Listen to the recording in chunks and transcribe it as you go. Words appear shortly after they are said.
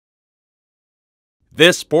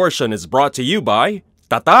This portion is brought to you by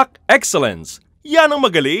Tatak Excellence. Yan ang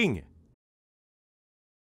magaling!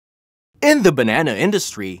 In the banana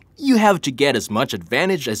industry, you have to get as much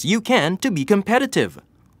advantage as you can to be competitive.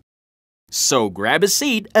 So grab a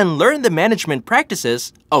seat and learn the management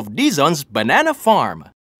practices of Dizon's Banana Farm.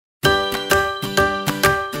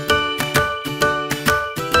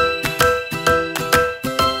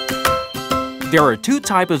 There are two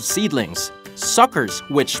types of seedlings: suckers,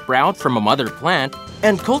 which sprout from a mother plant,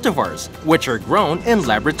 and cultivars, which are grown in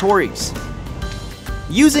laboratories.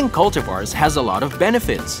 Using cultivars has a lot of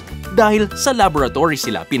benefits. Dahil sa laboratory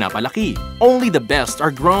sila pinapalaki, only the best are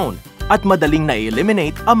grown, at madaling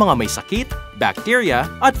na-eliminate ang mga may sakit, bacteria,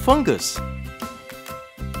 at fungus.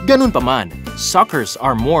 Ganun pa man, suckers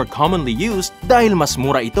are more commonly used dahil mas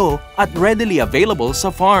mura ito at readily available sa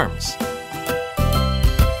farms.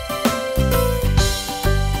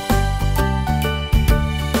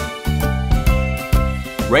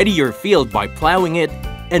 Ready your field by plowing it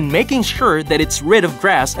and making sure that it's rid of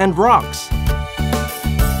grass and rocks.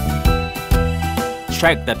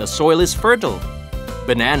 Check that the soil is fertile.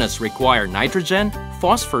 Bananas require nitrogen,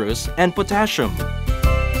 phosphorus, and potassium.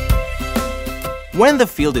 When the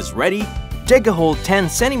field is ready, dig a hole 10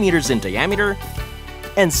 centimeters in diameter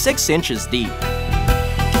and 6 inches deep.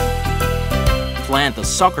 Plant the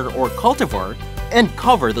sucker or cultivar and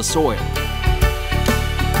cover the soil.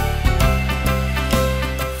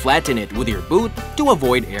 Flatten it with your boot to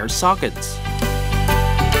avoid air sockets.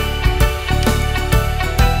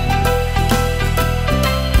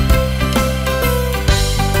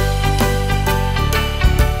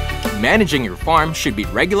 Managing your farm should be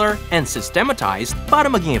regular and systematized para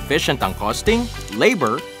maging efficient ang costing,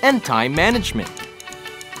 labor, and time management.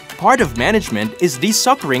 Part of management is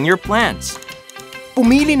desuckering your plants.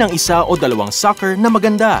 Pumili ng isa o dalawang sucker na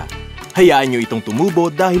maganda. Hayaan nyo itong tumubo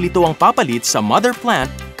dahil ito ang papalit sa mother plant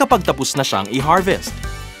kapag tapos na siyang i-harvest.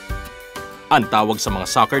 Ang tawag sa mga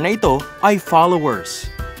sucker na ito ay followers.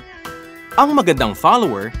 Ang magandang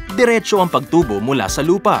follower, diretso ang pagtubo mula sa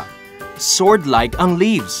lupa. Sword-like ang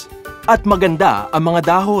leaves. At maganda ang mga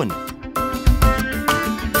dahon.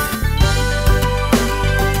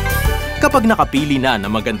 Kapag nakapili na ng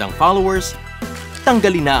magandang followers,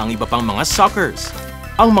 tanggalin na ang iba pang mga suckers.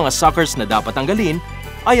 Ang mga suckers na dapat tanggalin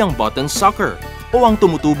ay ang button sucker o ang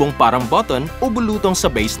tumutubong parang button o bulutong sa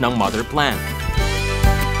base ng mother plant.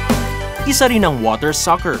 Isa rin ang water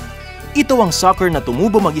sucker. Ito ang sucker na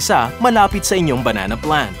tumubo mag-isa malapit sa inyong banana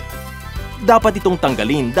plant. Dapat itong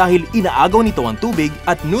tanggalin dahil inaagaw nito ang tubig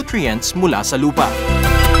at nutrients mula sa lupa.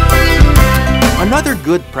 Another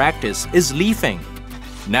good practice is leafing.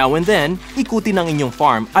 Now and then, ikutin ang inyong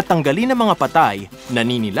farm at tanggalin ang mga patay,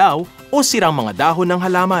 naninilaw o sirang mga dahon ng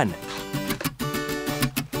halaman.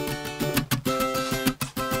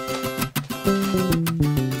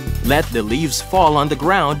 Let the leaves fall on the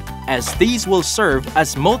ground as these will serve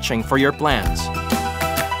as mulching for your plants.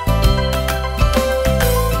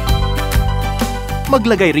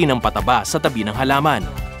 Maglagay rin ng pataba sa tabi ng halaman,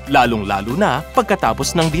 lalong-lalo na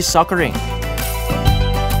pagkatapos ng desuckering.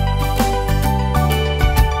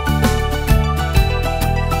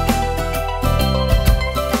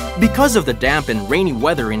 Because of the damp and rainy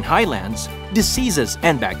weather in highlands, diseases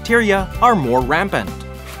and bacteria are more rampant.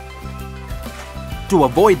 To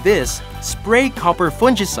avoid this, spray copper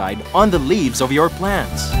fungicide on the leaves of your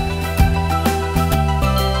plants.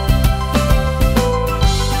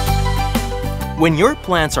 When your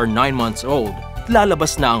plants are 9 months old,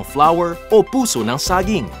 lalabas na ang flower o puso ng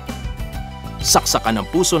saging. Saksakan ang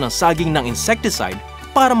puso ng saging ng insecticide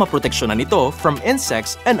para maproteksyonan ito from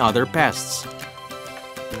insects and other pests.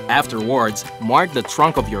 Afterwards, mark the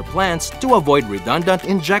trunk of your plants to avoid redundant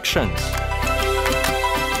injections.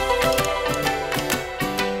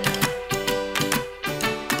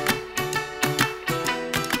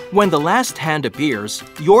 When the last hand appears,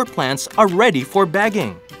 your plants are ready for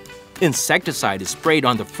bagging. Insecticide is sprayed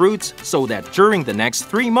on the fruits so that during the next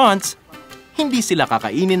 3 months, hindi sila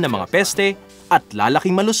kakainin ng mga peste at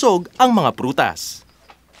lalaking malusog ang mga prutas.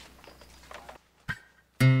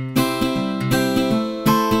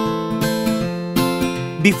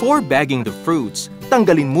 Before bagging the fruits,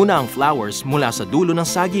 tanggalin muna ang flowers mula sa dulo ng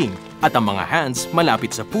saging at ang mga hands malapit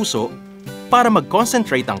sa puso para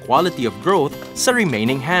mag-concentrate ang quality of growth sa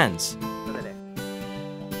remaining hands.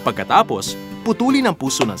 Pagkatapos, putulin ang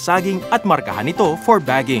puso ng saging at markahan ito for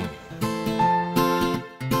bagging.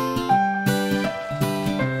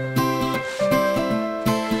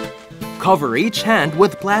 Cover each hand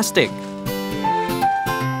with plastic.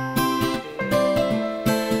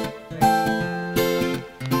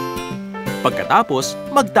 Pagkatapos,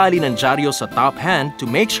 magtali ng dyaryo sa top hand to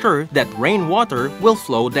make sure that rainwater will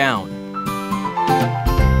flow down.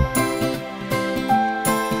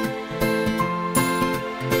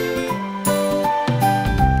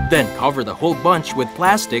 Then cover the whole bunch with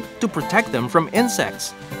plastic to protect them from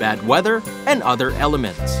insects, bad weather, and other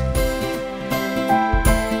elements.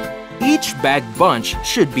 Each bag bunch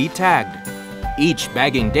should be tagged. Each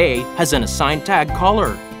bagging day has an assigned tag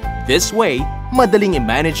color. This way, madaling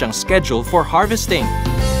i-manage ang schedule for harvesting.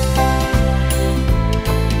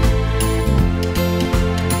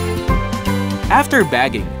 After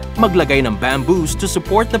bagging, maglagay ng bamboos to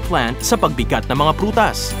support the plant sa pagbigat ng mga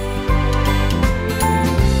prutas.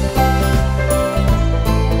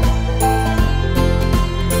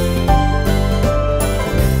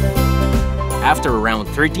 After around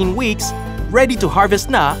 13 weeks, ready to harvest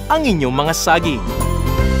na ang inyong mga saging.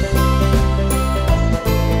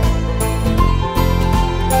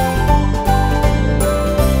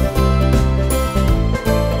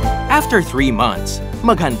 After 3 months,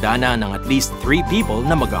 maghanda na ng at least 3 people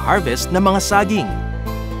na mag-harvest ng mga saging.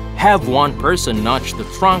 Have one person notch the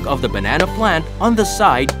trunk of the banana plant on the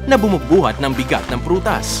side na bumubuhat ng bigat ng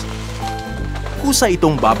prutas. Kusa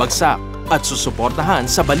itong babagsak at susuportahan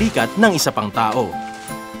sa balikat ng isa pang tao.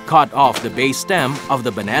 Cut off the base stem of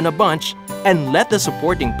the banana bunch and let the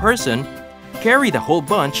supporting person carry the whole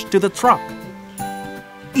bunch to the truck.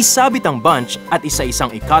 Isabit ang bunch at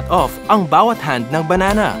isa-isang i-cut off ang bawat hand ng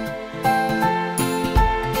banana.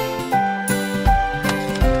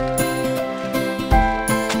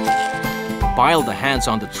 Pile the hands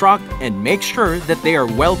on the truck and make sure that they are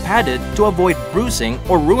well padded to avoid bruising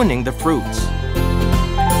or ruining the fruits.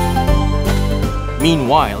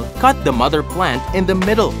 Meanwhile, cut the mother plant in the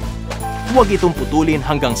middle. Huwag itong putulin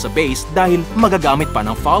hanggang sa base dahil magagamit pa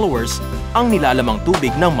ng followers ang nilalamang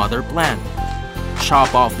tubig ng mother plant.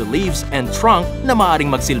 Chop off the leaves and trunk na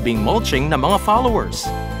maaaring magsilbing mulching ng mga followers.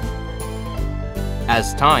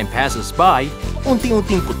 As time passes by,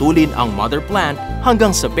 unti-unting putulin ang mother plant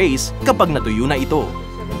hanggang sa base kapag natuyo na ito.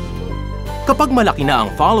 Kapag malaki na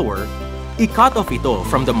ang follower, i-cut off ito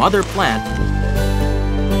from the mother plant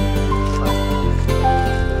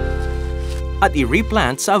at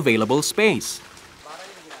i-replant sa available space.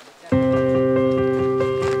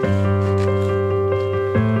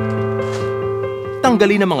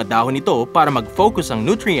 Tanggalin ang mga dahon nito para mag-focus ang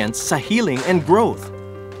nutrients sa healing and growth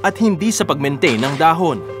at hindi sa pag-maintain ng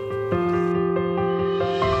dahon.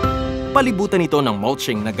 Palibutan ito ng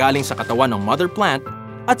mulching na galing sa katawan ng mother plant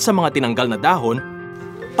at sa mga tinanggal na dahon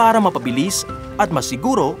para mapabilis at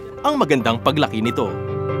masiguro ang magandang paglaki nito.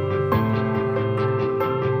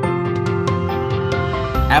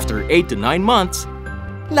 After 8 to 9 months,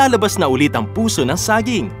 lalabas na ulit ang puso ng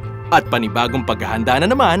saging at panibagong paghahanda na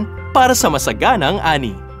naman para sa masaganang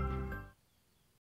ani.